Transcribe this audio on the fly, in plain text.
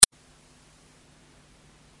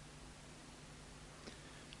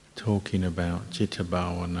talking about Citta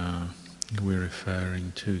Bhavana, we're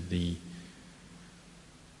referring to the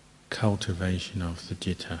cultivation of the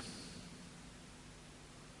citta.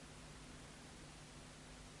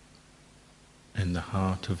 And the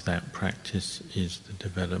heart of that practice is the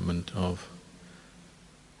development of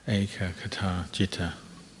Ekakata citta,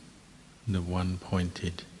 the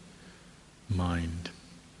one-pointed mind.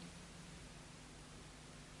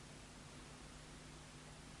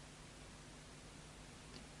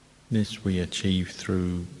 This we achieve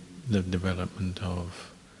through the development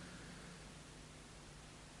of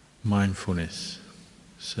mindfulness,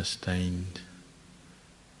 sustained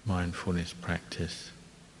mindfulness practice,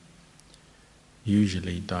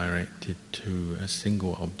 usually directed to a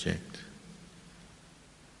single object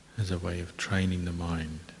as a way of training the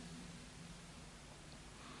mind.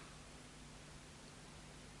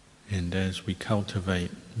 And as we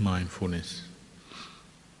cultivate mindfulness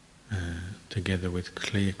together with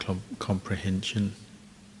clear comprehension,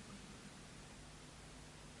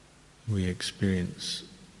 we experience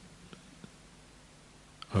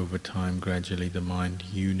over time gradually the mind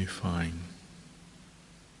unifying,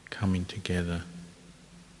 coming together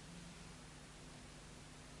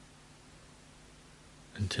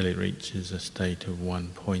until it reaches a state of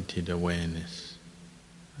one-pointed awareness,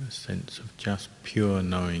 a sense of just pure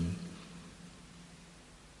knowing,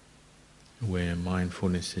 where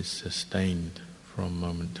mindfulness is sustained from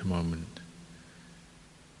moment to moment.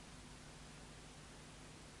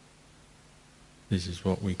 This is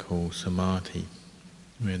what we call samadhi,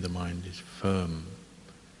 where the mind is firm,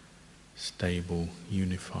 stable,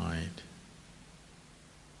 unified.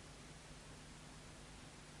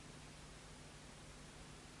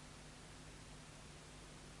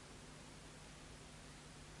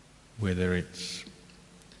 Whether it's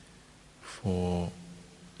for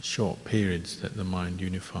short periods that the mind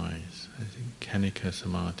unifies, as in Khanika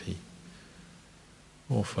Samadhi,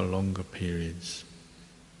 or for longer periods,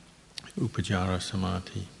 Upajjhara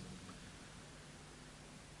Samadhi,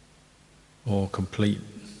 or complete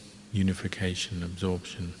unification,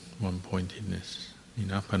 absorption, one-pointedness in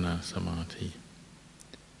Appana Samadhi.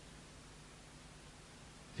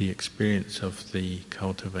 The experience of the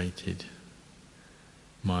cultivated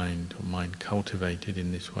mind, or mind cultivated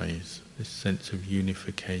in this way, is this sense of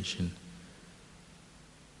unification,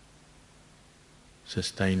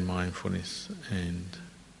 sustained mindfulness, and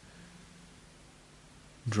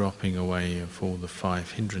dropping away of all the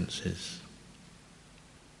 5 hindrances.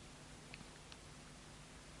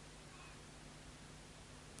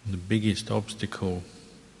 The biggest obstacle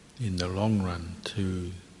in the long run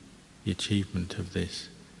to the achievement of this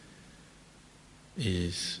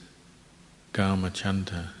is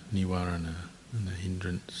Kamacchanda Nivarana, and the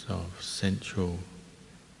hindrance of sensual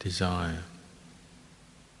desire,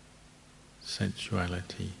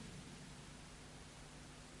 sensuality.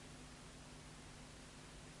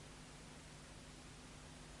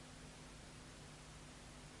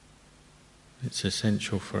 It's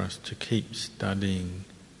essential for us to keep studying,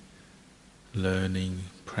 learning,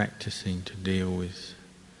 practicing to deal with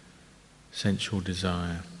sensual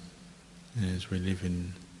desire as we live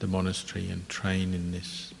in the monastery and train in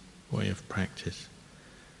this way of practice,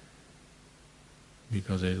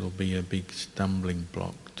 because it will be a big stumbling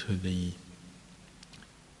block to the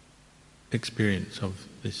experience of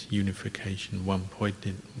this unification,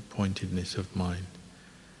 one-pointedness of mind.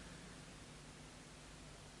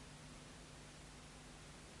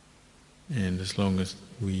 And as long as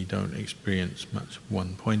we don't experience much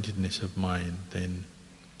one-pointedness of mind, then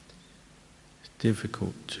it's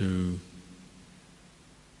difficult to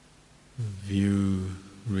view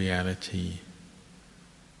reality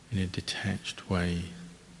in a detached way,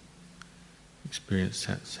 experience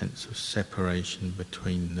that sense of separation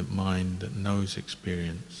between the mind that knows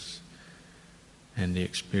experience and the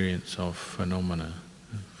experience of phenomena,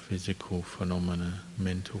 physical phenomena,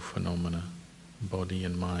 mental phenomena, body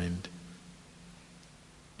and mind,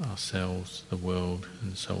 ourselves, the world,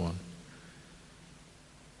 and so on.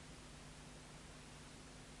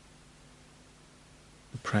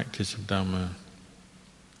 The practice of Dhamma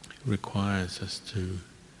requires us to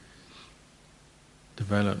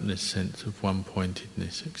develop this sense of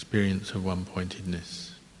one-pointedness, experience of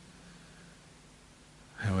one-pointedness.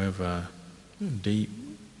 However deep,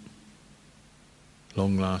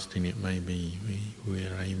 long-lasting it may be, we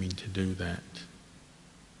are aiming to do that.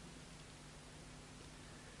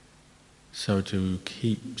 So to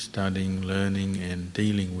keep studying, learning and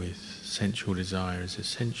dealing with sensual desire is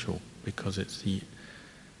essential, because it's the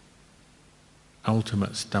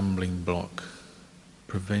ultimate stumbling block,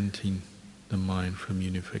 preventing the mind from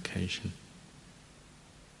unification.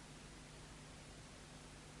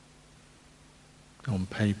 On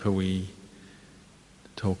paper we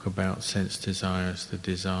talk about sense desire as the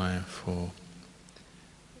desire for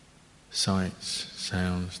sights,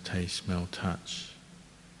 sounds, taste, smell, touch.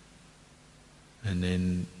 And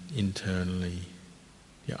then internally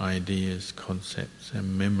the ideas, concepts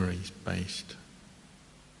and memories based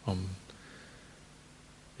on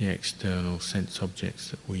the external sense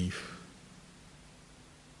objects that we've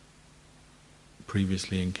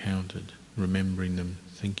previously encountered, remembering them,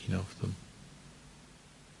 thinking of them.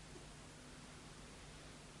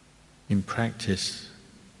 In practice,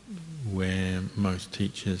 where most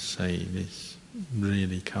teachers say this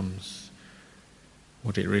really comes,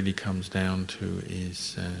 what it really comes down to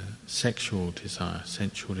is sexual desire,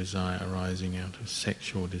 sensual desire arising out of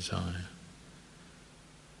sexual desire.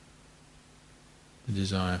 The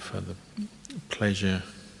desire for the pleasure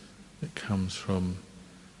that comes from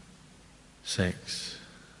sex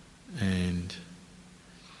and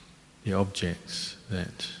the objects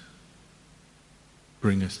that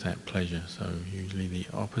bring us that pleasure. So usually the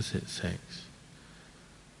opposite sex,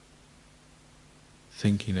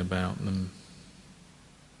 thinking about them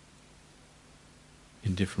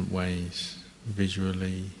in different ways,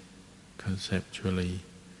 visually, conceptually,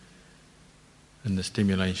 and the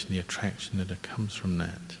stimulation, the attraction that comes from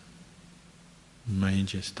that.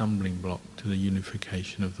 Major stumbling block to the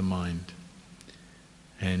unification of the mind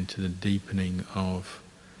and to the deepening of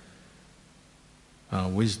our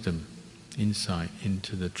wisdom, insight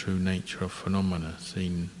into the true nature of phenomena,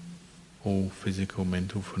 seeing all physical,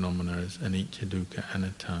 mental phenomena as anicca, dukkha,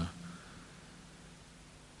 anatta,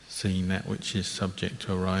 seeing that which is subject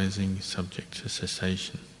to arising, subject to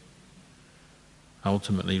cessation.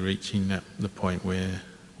 Ultimately reaching the point where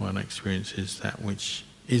one experiences that which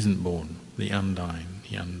isn't born, the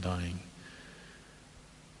undying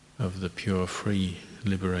of the pure, free,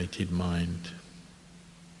 liberated mind.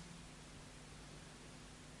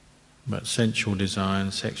 But sensual desire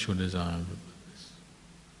and sexual desire is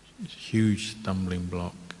a huge stumbling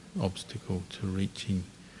block, obstacle to reaching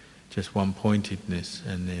just one-pointedness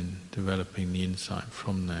and then developing the insight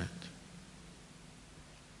from that.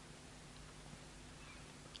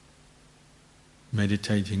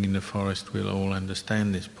 Meditating in the forest, we'll all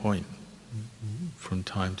understand this point. From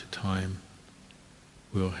time to time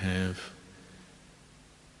we'll have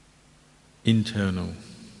internal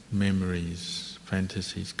memories,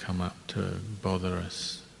 fantasies come up to bother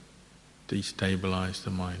us, destabilize the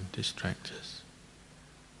mind, distract us.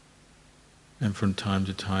 And from time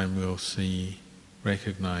to time we'll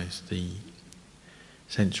recognize the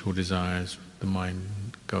sensual desires, the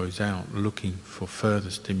mind goes out looking for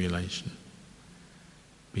further stimulation,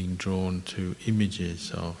 being drawn to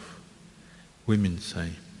images of women,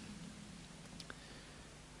 say,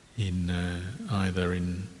 either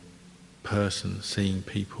in person, seeing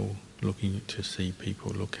people, looking to see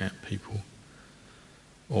people, look at people,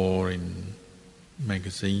 or in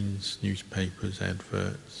magazines, newspapers,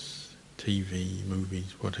 adverts, TV,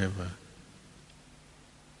 movies, whatever.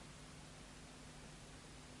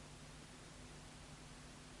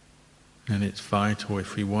 And it's vital,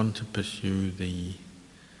 if we want to pursue the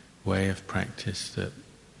way of practice that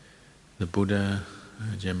the Buddha,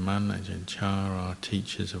 Ajahn Mun, Ajahn Chah, our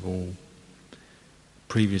teachers have all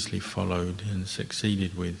previously followed and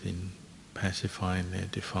succeeded with in pacifying their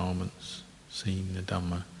defilements, seeing the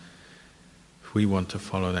Dhamma. If we want to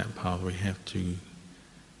follow that path, we have to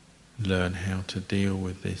learn how to deal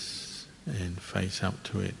with this and face up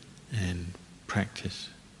to it and practice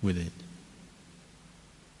with it.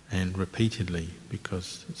 And repeatedly,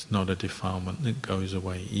 because it's not a defilement that goes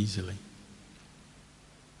away easily.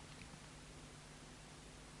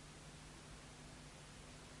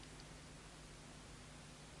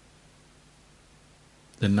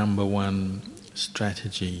 The number one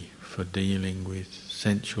strategy for dealing with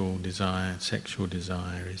sensual desire, sexual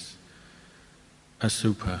desire is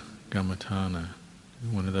Asubha Kammathan,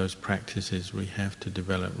 one of those practices we have to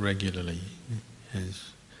develop regularly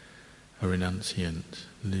as a renunciant,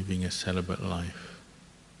 living a celibate life.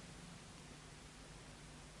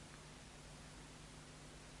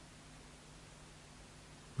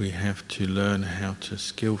 We have to learn how to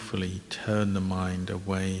skillfully turn the mind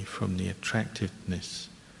away from the attractiveness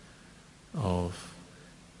of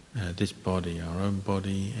this body, our own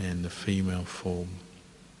body, and the female form,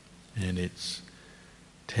 and its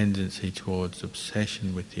tendency towards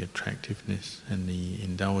obsession with the attractiveness and the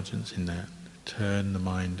indulgence in that. Turn the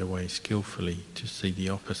mind away skillfully to see the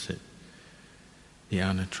opposite, the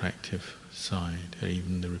unattractive side, or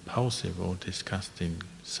even the repulsive or disgusting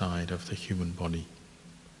side of the human body.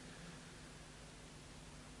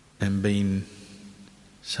 And being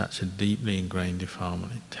such a deeply ingrained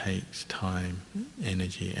defilement. It takes time,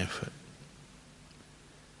 energy, effort.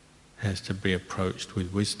 It has to be approached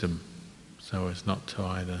with wisdom, so as not to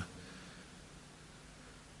either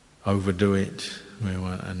overdo it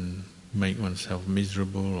and make oneself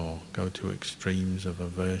miserable, or go to extremes of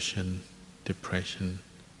aversion, depression,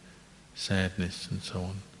 sadness and so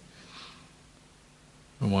on.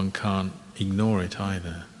 And one can't ignore it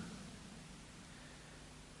either.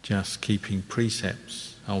 Just keeping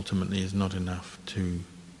precepts ultimately is not enough to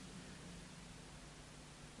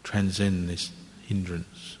transcend this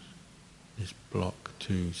hindrance, this block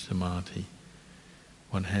to samadhi.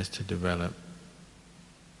 One has to develop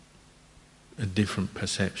a different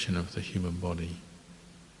perception of the human body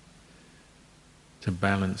to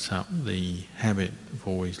balance up the habit of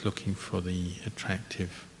always looking for the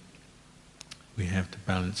attractive. We have to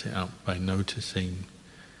balance it up by noting,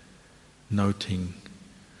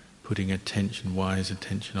 putting attention, wise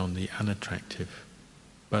attention on the unattractive,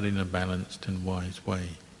 but in a balanced and wise way.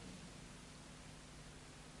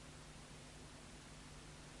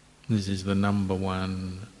 This is the number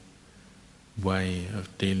one way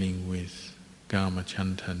of dealing with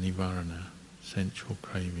Kamacchanda Nivarana, sensual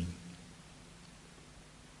craving.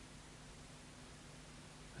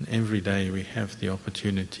 And every day we have the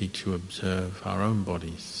opportunity to observe our own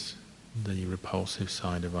bodies, the repulsive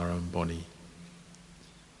side of our own body.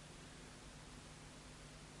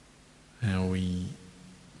 How we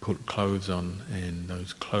put clothes on and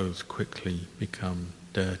those clothes quickly become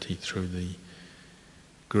dirty through the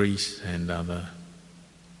grease and other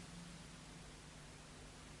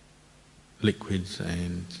liquids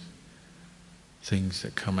and things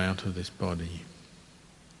that come out of this body.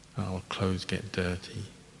 Our clothes get dirty,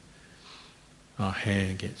 our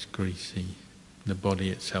hair gets greasy, the body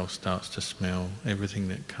itself starts to smell. Everything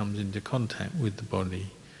that comes into contact with the body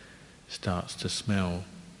starts to smell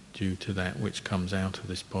due to that which comes out of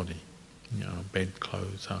this body. Our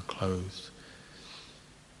bedclothes, our clothes,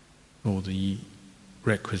 all the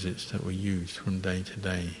requisites that we use from day to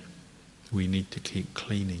day, we need to keep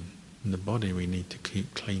cleaning. And the body we need to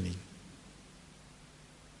keep cleaning.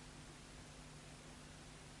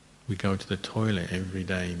 We go to the toilet every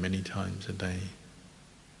day, many times a day.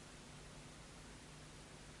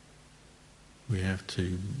 We have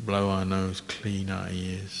to blow our nose, clean our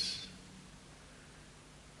ears.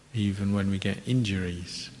 Even when we get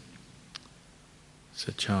injuries, it's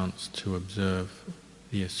a chance to observe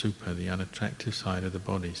the asubha, the unattractive side of the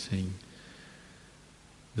body, seeing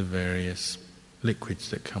the various liquids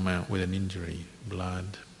that come out with an injury,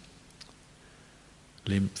 blood,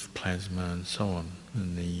 lymph, plasma and so on,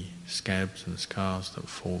 and the scabs and scars that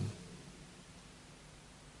form.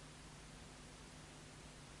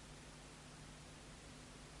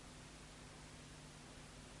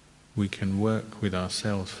 We can work with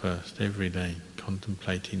ourselves first every day,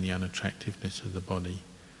 contemplating the unattractiveness of the body,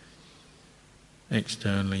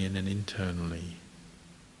 externally and then internally,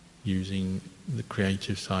 using the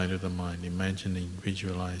creative side of the mind, imagining,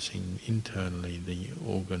 visualizing internally the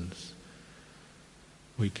organs.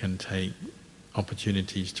 We can take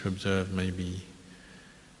opportunities to observe maybe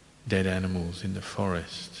dead animals in the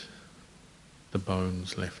forest, the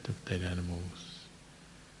bones left of dead animals.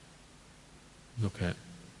 Look at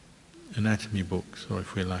anatomy books, or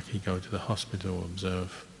if we're lucky, go to the hospital,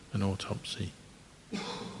 observe an autopsy.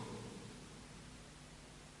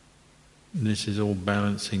 This is all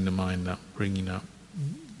balancing the mind up, bringing up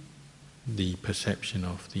the perception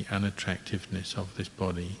of the unattractiveness of this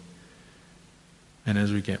body. And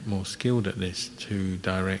as we get more skilled at this, to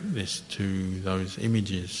direct this to those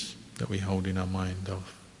images that we hold in our mind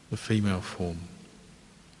of the female form,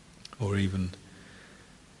 or even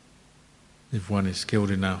if one is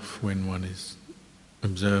skilled enough when one is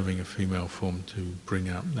observing a female form, to bring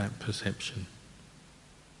up that perception.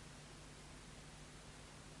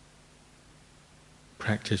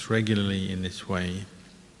 Practice regularly in this way,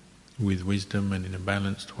 with wisdom and in a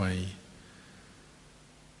balanced way.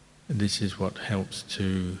 This is what helps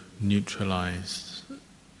to neutralize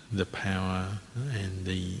the power and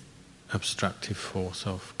the obstructive force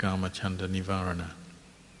of Kamacchanda Nivarana.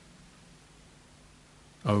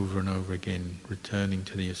 Over and over again, returning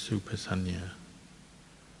to the Asubha Sanya,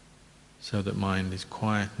 so that mind is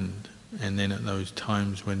quietened, and then at those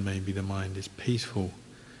times when maybe the mind is peaceful,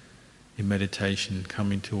 in meditation,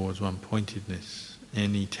 coming towards one-pointedness,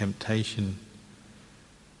 any temptation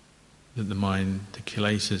that the mind, the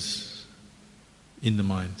kilesas in the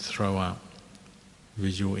mind throw up,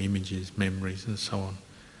 visual images, memories and so on,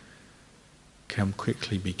 can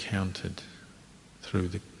quickly be countered through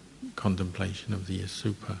the contemplation of the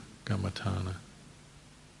Asubha Kammatthana.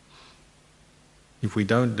 If we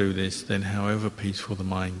don't do this, then however peaceful the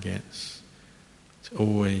mind gets, it's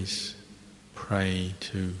always prey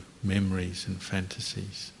to memories and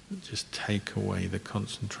fantasies that just take away the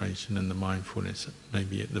concentration and the mindfulness,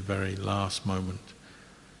 maybe at the very last moment.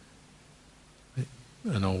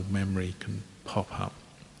 An old memory can pop up,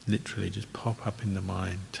 literally just pop up in the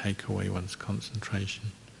mind, take away one's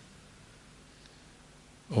concentration.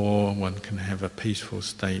 Or one can have a peaceful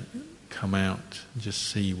state come out, just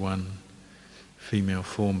see one female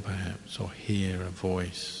form perhaps, or hear a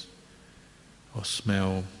voice, or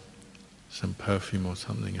smell some perfume or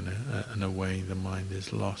something, and in a way the mind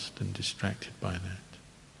is lost and distracted by that.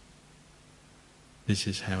 This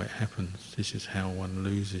is how it happens. This is how one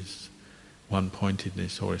loses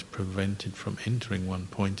one-pointedness, or is prevented from entering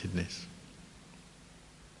one-pointedness.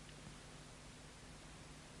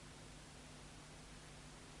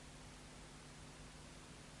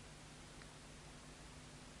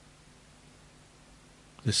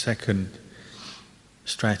 The second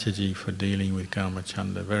strategy for dealing with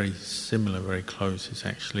Kamachanda, very similar, very close, is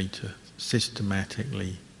actually to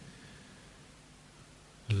systematically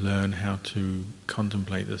learn how to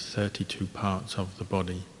contemplate the 32 parts of the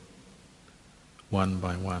body, one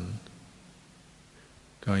by one,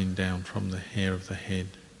 going down from the hair of the head,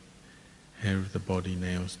 hair of the body,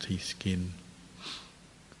 nails, teeth, skin,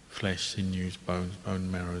 flesh, sinews, bones,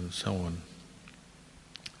 bone marrow, and so on.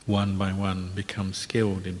 One by one, become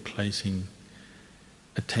skilled in placing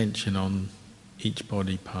attention on each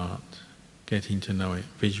body part, getting to know it,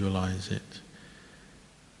 visualize it,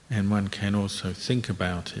 and one can also think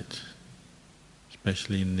about it,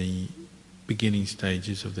 especially in the beginning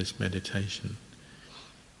stages of this meditation.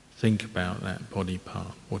 Think about that body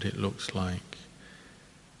part, what it looks like,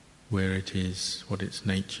 where it is, what its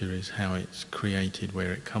nature is, how it's created,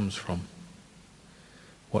 where it comes from,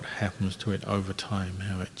 what happens to it over time,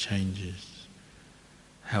 how it changes,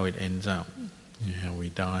 how it ends up, how we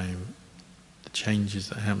die, the changes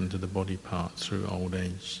that happen to the body parts through old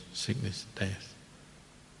age, sickness, death.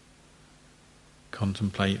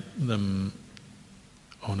 Contemplate them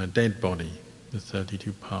on a dead body, the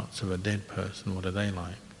 32 parts of a dead person, what are they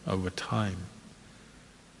like over time?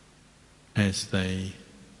 As they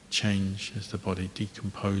change, as the body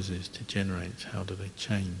decomposes, degenerates, how do they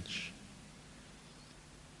change?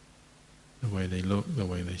 The way they look, the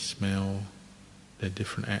way they smell, their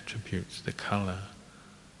different attributes, the colour.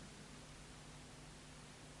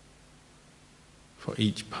 For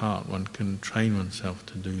each part one can train oneself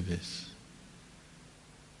to do this.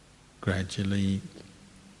 Gradually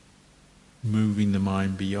moving the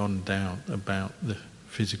mind beyond doubt about the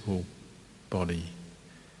physical body,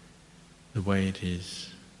 the way it is.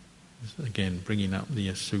 Again, bringing up the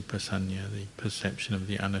Asubha Sanya, the perception of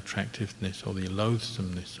the unattractiveness or the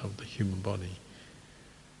loathsomeness of the human body.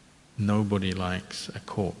 Nobody likes a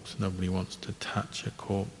corpse. Nobody wants to touch a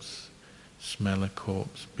corpse, smell a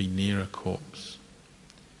corpse, be near a corpse.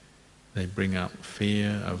 They bring up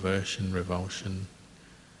fear, aversion, revulsion,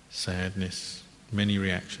 sadness, many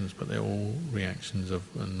reactions, but they're all reactions of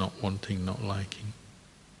not wanting, not liking.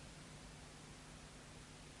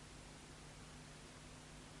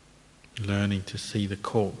 Learning to see the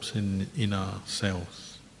corpse in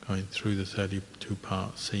ourselves, going through the 32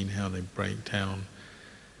 parts, seeing how they break down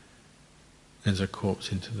as a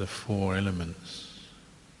corpse into the 4 elements,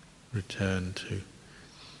 return to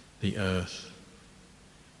the earth,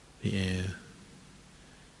 the air,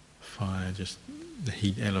 fire, just the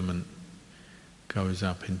heat element goes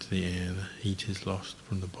up into the air, the heat is lost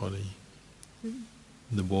from the body.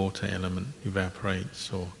 The water element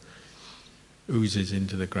evaporates or oozes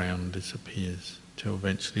into the ground, disappears, till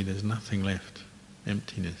eventually there's nothing left,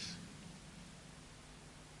 emptiness.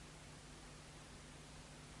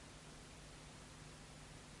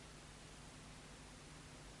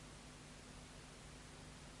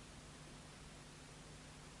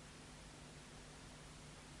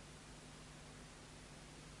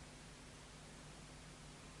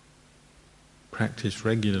 Practice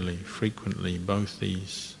regularly, frequently, both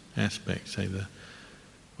these aspects, say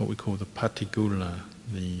what we call the patigula,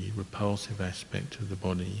 the repulsive aspect of the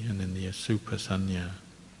body, and then the asubha sanya,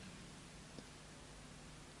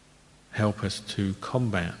 help us to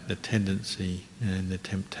combat the tendency and the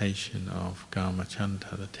temptation of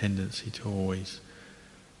kamacchanda, the tendency to always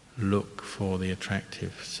look for the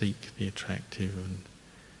attractive, seek the attractive, and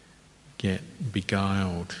get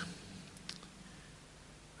beguiled,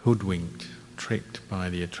 hoodwinked, tricked by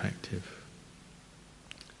the attractive,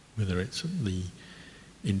 whether it's the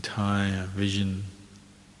entire vision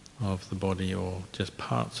of the body or just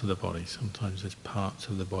parts of the body. Sometimes there's parts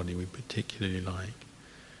of the body we particularly like,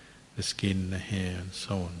 the skin, the hair, and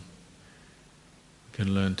so on. You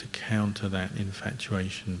can learn to counter that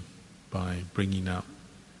infatuation by bringing up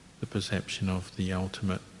the perception of the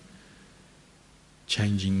ultimate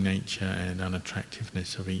changing nature and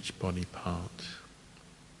unattractiveness of each body part.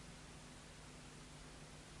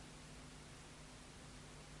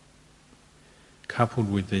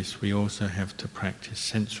 Coupled with this, we also have to practice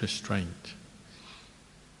sense restraint,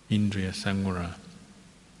 indriya samvara,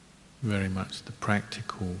 very much the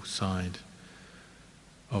practical side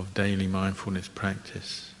of daily mindfulness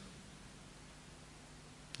practice.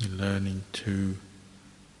 You're learning to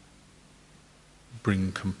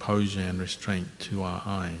bring composure and restraint to our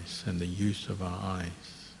eyes and the use of our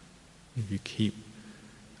eyes. If you keep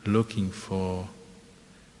looking for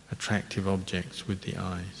attractive objects with the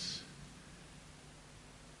eyes,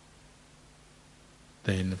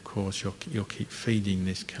 then of course you'll keep feeding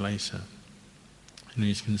this kilesa. And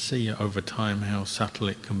you can see over time how subtle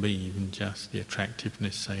it can be, even just the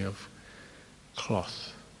attractiveness, say, of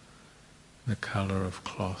cloth, the colour of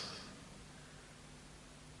cloth.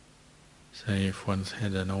 Say if one's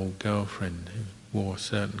had an old girlfriend who wore a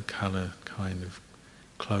certain colour kind of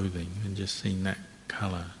clothing, and just seeing that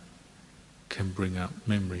colour can bring up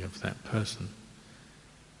memory of that person.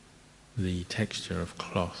 The texture of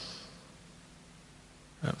cloth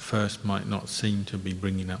at first might not seem to be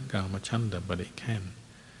bringing up Kamachanda, but it can.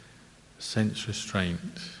 Sense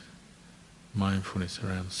restraint, mindfulness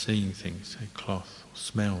around seeing things, say cloth or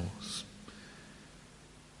smells,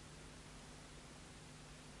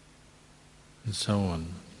 and so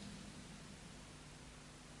on.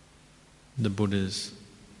 The Buddha's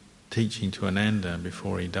teaching to Ananda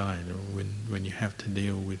before he died, or when you have to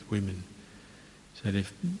deal with women, said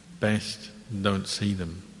if best don't see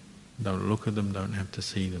them, don't look at them, don't have to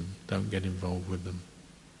see them, don't get involved with them.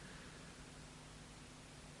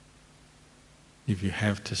 If you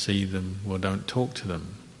have to see them, well, don't talk to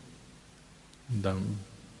them. Don't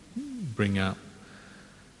bring up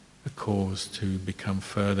a cause to become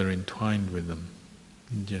further entwined with them.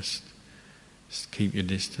 Just keep your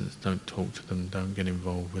distance, don't talk to them, don't get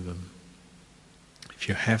involved with them. If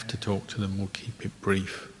you have to talk to them, we'll keep it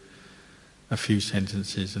brief, a few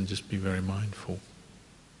sentences, and just be very mindful.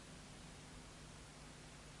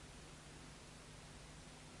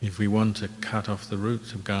 If we want to cut off the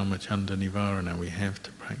roots of Kamachanda Nivarana, we have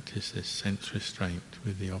to practice this sense restraint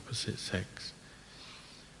with the opposite sex.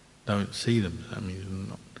 Don't see them. I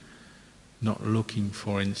mean, not looking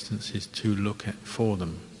for instances to look at for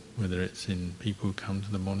them, whether it's in people who come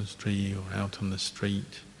to the monastery or out on the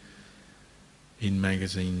street, in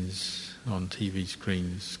magazines, on TV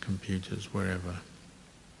screens, computers, wherever.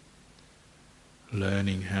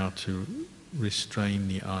 Learning how to restrain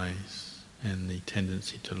the eyes and the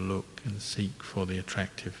tendency to look and seek for the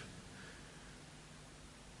attractive.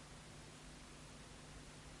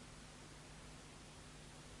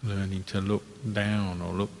 Learning to look down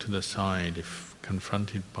or look to the side if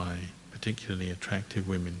confronted by particularly attractive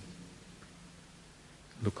women.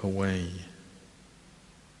 Look away.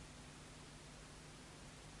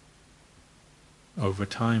 Over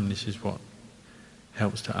time, this is what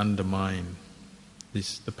helps to undermine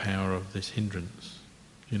the power of this hindrance.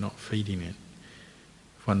 You're not feeding it.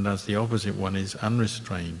 If one does the opposite, one is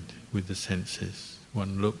unrestrained with the senses.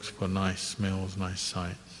 One looks for nice smells, nice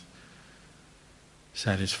sights,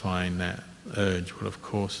 satisfying that urge. Well, of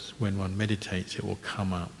course, when one meditates, it will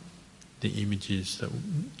come up. The images,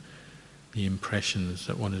 the impressions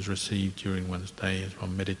that one has received during one's day as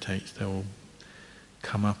one meditates, they will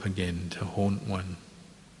come up again to haunt one.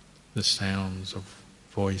 The sounds of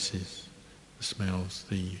voices, the smells,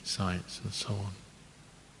 the sights, and so on.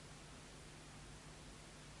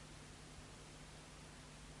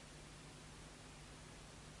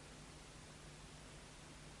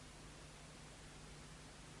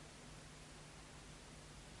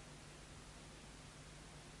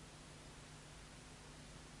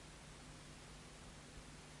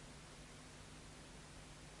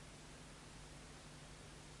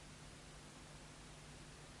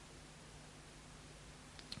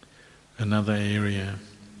 Another area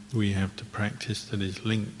we have to practice that is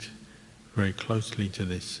linked very closely to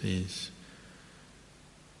this is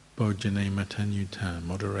bhojane matanyuta,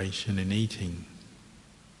 moderation in eating.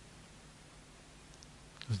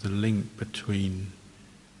 There's the link between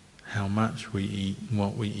how much we eat and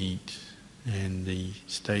what we eat and the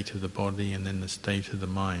state of the body and then the state of the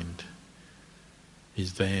mind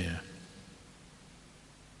is there.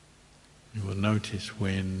 You will notice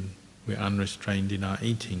when we're unrestrained in our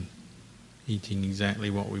eating exactly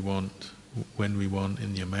what we want, when we want,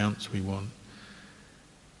 in the amounts we want,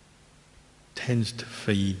 tends to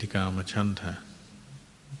feed Kamachanda,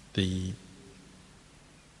 the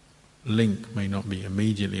link may not be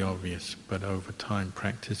immediately obvious, but over time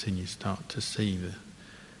practicing you start to see the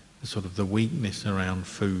sort of the weakness around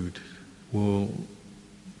food will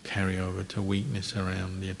carry over to weakness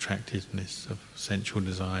around the attractiveness of sensual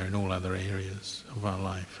desire in all other areas of our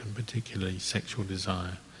life, and particularly sexual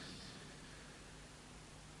desire.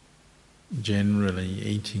 Generally,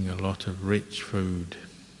 eating a lot of rich food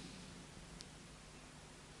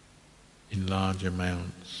in large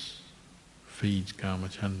amounts feeds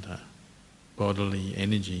kamacchanda. Bodily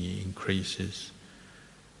energy increases,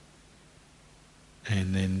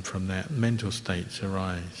 and then from that mental states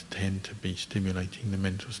arise, tend to be stimulating the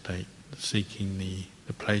mental state, seeking the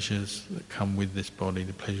pleasures that come with this body,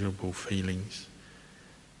 the pleasurable feelings,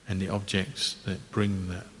 and the objects that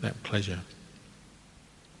bring that pleasure.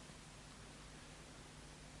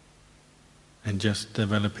 And just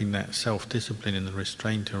developing that self-discipline and the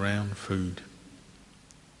restraint around food.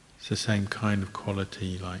 It's the same kind of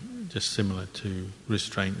quality, like just similar to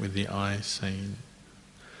restraint with the eyes, saying,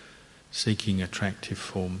 seeking attractive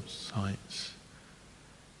forms, sights,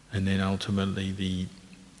 and then ultimately the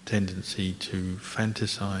tendency to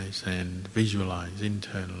fantasize and visualize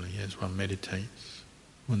internally as one meditates.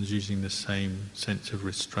 One's using the same sense of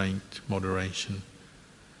restraint, moderation,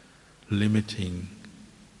 limiting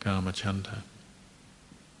kamacchanda.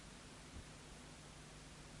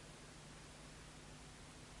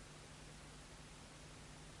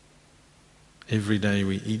 Every day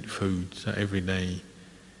we eat food, so every day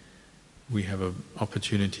we have an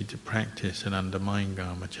opportunity to practice and undermine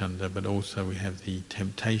kamacchanda, but also we have the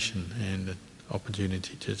temptation and the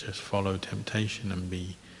opportunity to just follow temptation and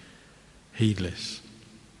be heedless.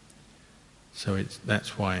 So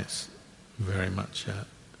that's why it's very much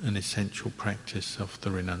an essential practice of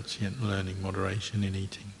the renunciant, learning moderation in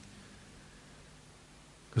eating.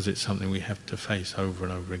 Because it's something we have to face over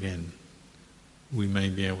and over again. We may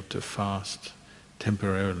be able to fast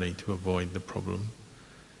temporarily to avoid the problem,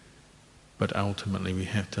 but ultimately we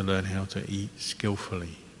have to learn how to eat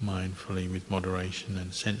skillfully, mindfully, with moderation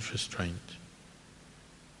and sense restraint.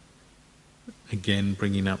 Again,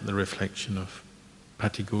 bringing up the reflection of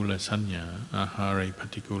patigula sanya, ahare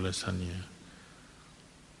patigula sanya.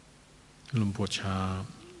 Lumpur Cha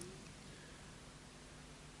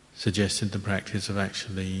suggested the practice of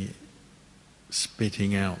actually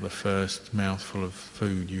spitting out the first mouthful of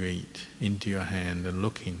food you eat into your hand and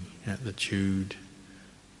looking at the chewed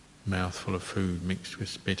mouthful of food mixed with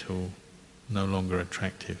spittle, no longer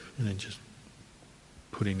attractive, and then just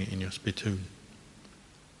putting it in your spittoon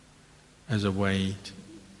as a way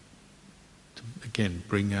to again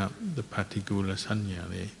bring up the patigula sanya,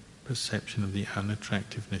 the perception of the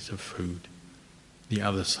unattractiveness of food, the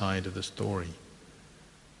other side of the story.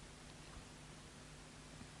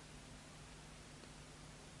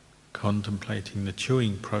 Contemplating the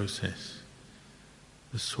chewing process,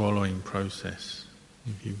 the swallowing process.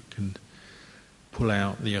 If you can pull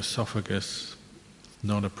out the esophagus,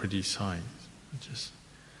 not a pretty sight. Just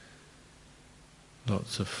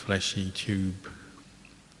lots of fleshy tube,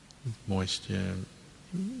 moisture,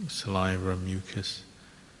 saliva and mucus.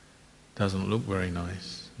 Doesn't look very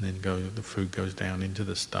nice. And then the food goes down into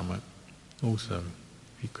the stomach. Also,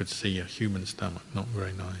 if you could see a human stomach, not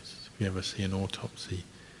very nice. If you ever see an autopsy,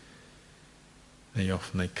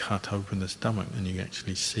 they cut open the stomach and you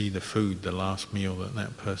actually see the food, the last meal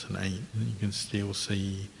that person ate. And you can still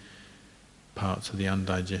see parts of the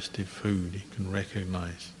undigested food. You can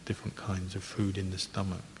recognize different kinds of food in the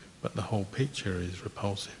stomach. But the whole picture is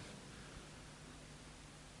repulsive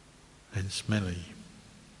and smelly.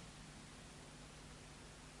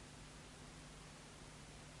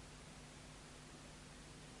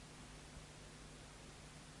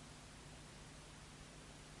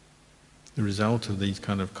 The result of these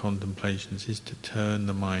kind of contemplations is to turn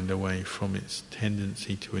the mind away from its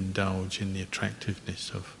tendency to indulge in the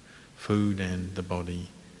attractiveness of food and the body.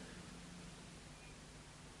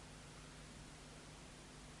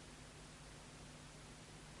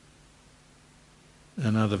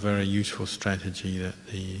 Another very useful strategy that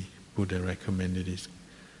the Buddha recommended is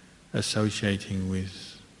associating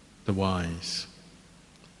with the wise,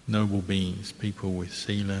 noble beings, people with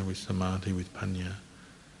sila, with samadhi, with panya.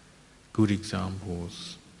 Good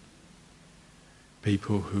examples,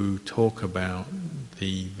 people who talk about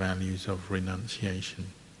the values of renunciation,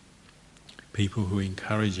 people who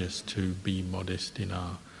encourage us to be modest in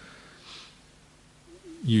our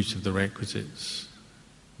use of the requisites,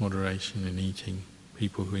 moderation in eating,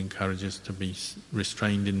 people who encourage us to be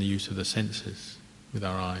restrained in the use of the senses, with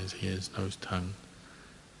our eyes, ears, nose, tongue.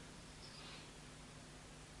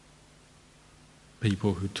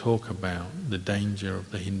 people who talk about the danger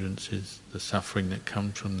of the hindrances, the suffering that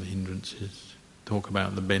comes from the hindrances, talk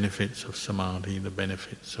about the benefits of samadhi, the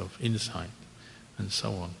benefits of insight, and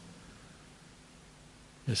so on.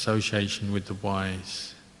 Association with the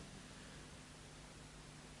wise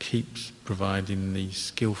keeps providing these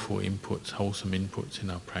skillful inputs, wholesome inputs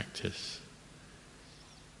in our practice.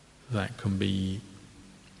 That can be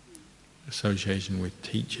association with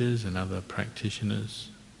teachers and other practitioners,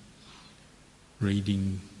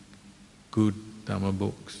 reading good Dhamma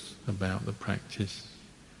books about the practice,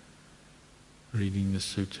 reading the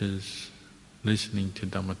suttas, listening to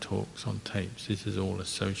Dhamma talks on tapes. This is all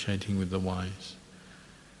associating with the wise.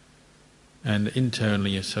 And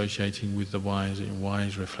internally associating with the wise in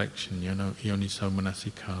wise reflection, yoniso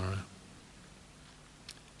manasikara.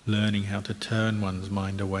 Learning how to turn one's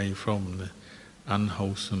mind away from the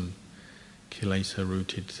unwholesome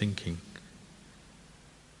kilesa-rooted thinking.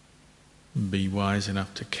 Be wise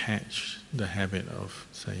enough to catch the habit of,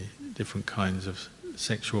 say, different kinds of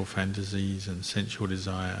sexual fantasies and sensual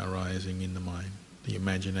desire arising in the mind. The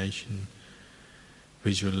imagination,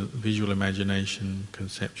 visual imagination,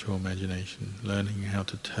 conceptual imagination. Learning how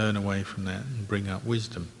to turn away from that and bring up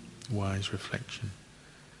wisdom, wise reflection.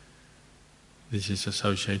 This is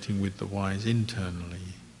associating with the wise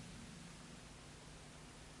internally.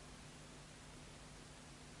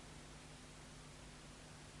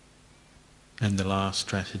 And the last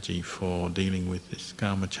strategy for dealing with this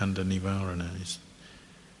kamacchanda nivarana is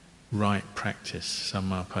right practice,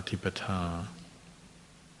 sammapatipata,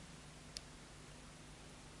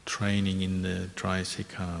 training in the dry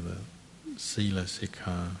sikha, the sila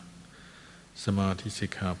sikha, samadhi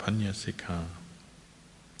sikha, panya sikha,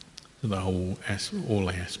 all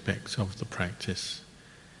aspects of the practice,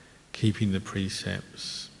 keeping the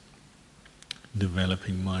precepts,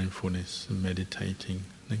 developing mindfulness and meditating,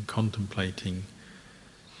 then contemplating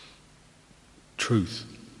truth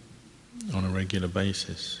on a regular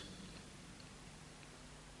basis.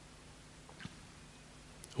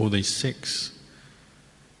 All these 6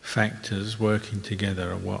 factors working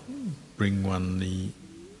together are what bring one the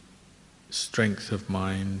strength of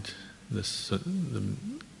mind, the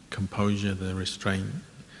composure, the restraint,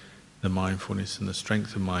 the mindfulness and the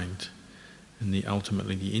strength of mind, and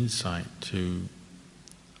ultimately the insight to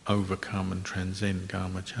overcome and transcend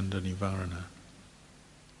kamacchanda nivarana.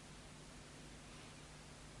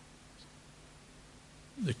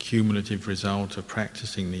 The cumulative result of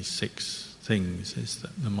practicing these 6 things is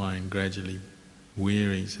that the mind gradually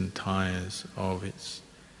wearies and tires of its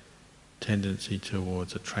tendency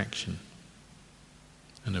towards attraction,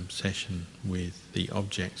 an obsession with the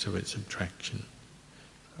objects of its attraction,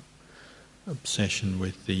 obsession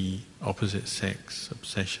with the opposite sex,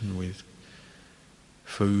 obsession with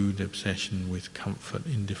food, obsession with comfort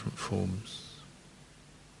in different forms.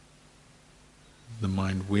 The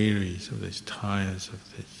mind wearies of this, tires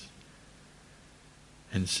of this,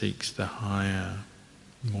 and seeks the higher,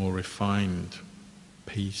 more refined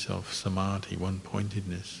peace of samadhi,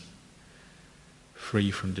 one-pointedness,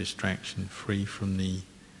 free from distraction, free from the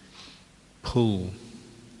pull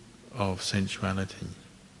of sensuality.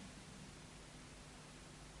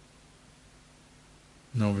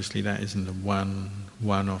 And obviously that isn't a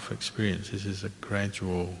one-off experience. This is a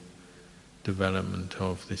gradual development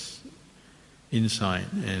of this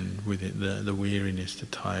insight, and with it the weariness, the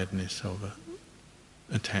tiredness of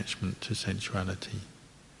attachment to sensuality.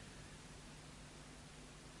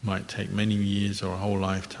 Might take many years or a whole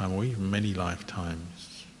lifetime or even many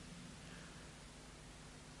lifetimes.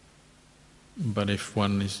 But if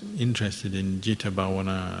one is interested in citta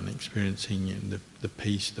bhavana and experiencing the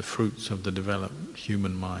peace, the fruits of the developed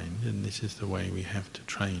human mind, then this is the way we have to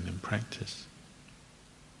train and practice.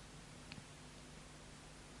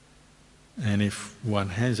 And if one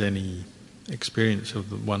has any experience of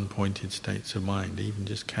the one-pointed states of mind, even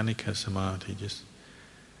just khanika samadhi, just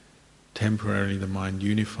temporarily the mind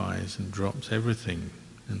unifies and drops everything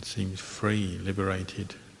and seems free,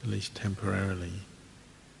 liberated, at least temporarily.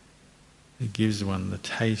 It gives one the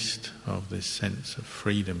taste of this sense of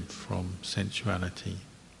freedom from sensuality.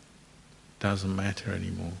 Doesn't matter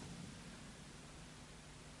anymore.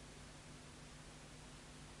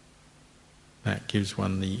 That gives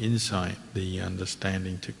one the insight, the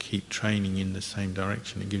understanding to keep training in the same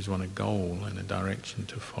direction. It gives one a goal and a direction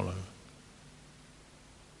to follow.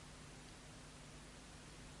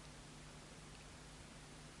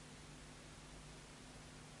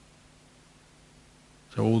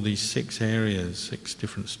 So all these 6 areas, 6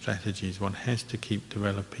 different strategies, one has to keep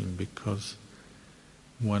developing, because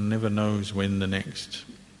one never knows when the next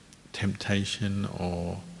temptation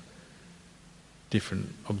or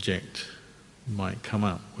different object might come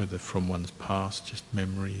up, whether from one's past, just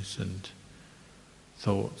memories and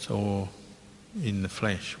thoughts, or in the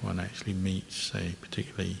flesh one actually meets, say,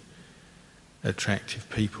 particularly attractive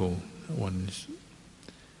people that one's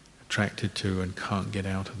attracted to and can't get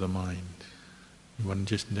out of the mind. One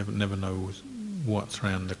just never knows what's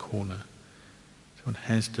round the corner. So one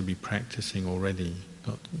has to be practicing already.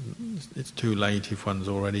 It's too late if one's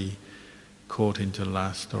already caught into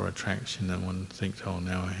lust or attraction and one thinks, oh,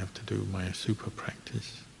 now I have to do my Asubha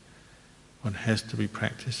practice. One has to be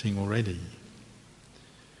practicing already.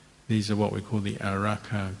 These are what we call the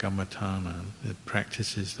Asubha Kammathan, the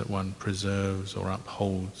practices that one preserves or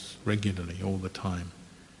upholds regularly, all the time.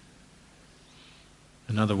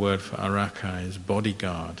 Another word for Asubha is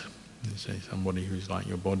bodyguard. You say somebody who's like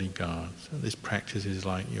your bodyguard. So this practice is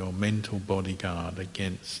like your mental bodyguard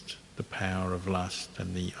against the power of lust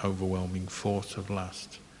and the overwhelming force of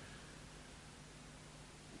lust.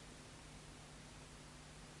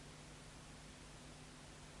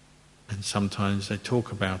 And sometimes they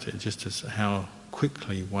talk about it just as how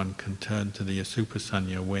quickly one can turn to the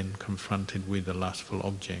Asupasanya when confronted with a lustful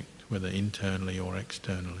object, whether internally or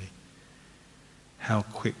externally. How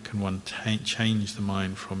quick can one change the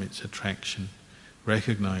mind from its attraction,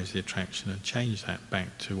 recognize the attraction and change that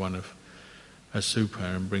back to one of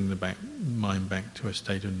Asubha and bring the mind back to a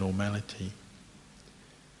state of normality.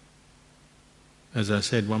 As I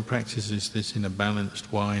said, one practices this in a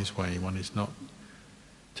balanced, wise way. One is not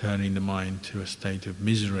turning the mind to a state of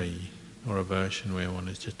misery or aversion where one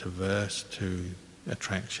is just averse to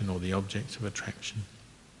attraction or the objects of attraction.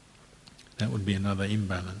 That would be another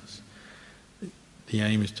imbalance. The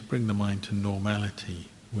aim is to bring the mind to normality,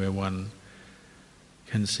 where one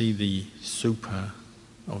can see the super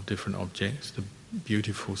of different objects, the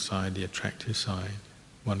beautiful side, the attractive side.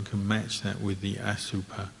 One can match that with the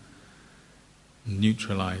Asubha,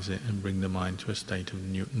 neutralize it and bring the mind to a state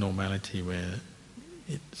of normality where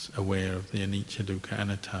it's aware of the anicca, dukkha,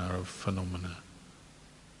 anatta of phenomena.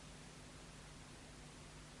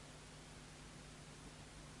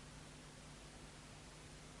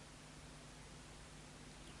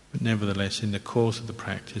 But nevertheless, in the course of the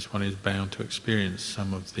practice, one is bound to experience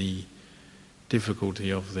some of the difficulty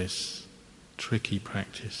of this tricky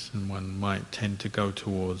practice, and one might tend to go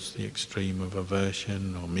towards the extreme of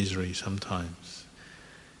aversion or misery sometimes.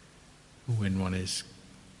 When one is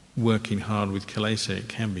working hard with kilesa, it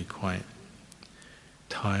can be quite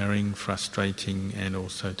tiring, frustrating, and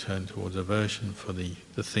also turn towards aversion for the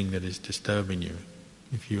thing that is disturbing you.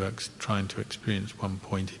 If you are trying to experience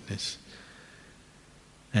one-pointedness,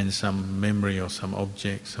 and some memory or some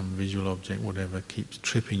object, some visual object, whatever, keeps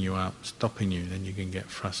tripping you up, stopping you, then you can get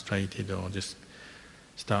frustrated or just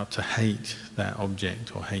start to hate that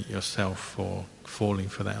object or hate yourself for falling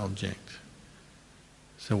for that object.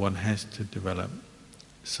 So one has to develop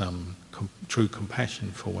some true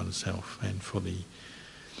compassion for oneself and for the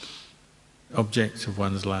objects of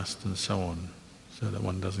one's lust and so on, so that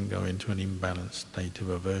one doesn't go into an imbalanced state of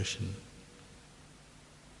aversion.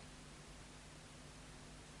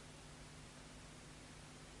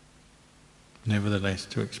 Nevertheless,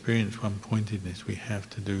 to experience one-pointedness, we have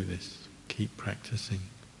to do this. Keep practicing.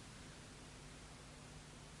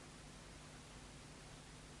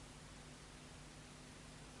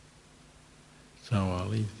 So I'll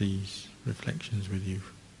leave these reflections with you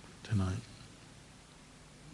tonight.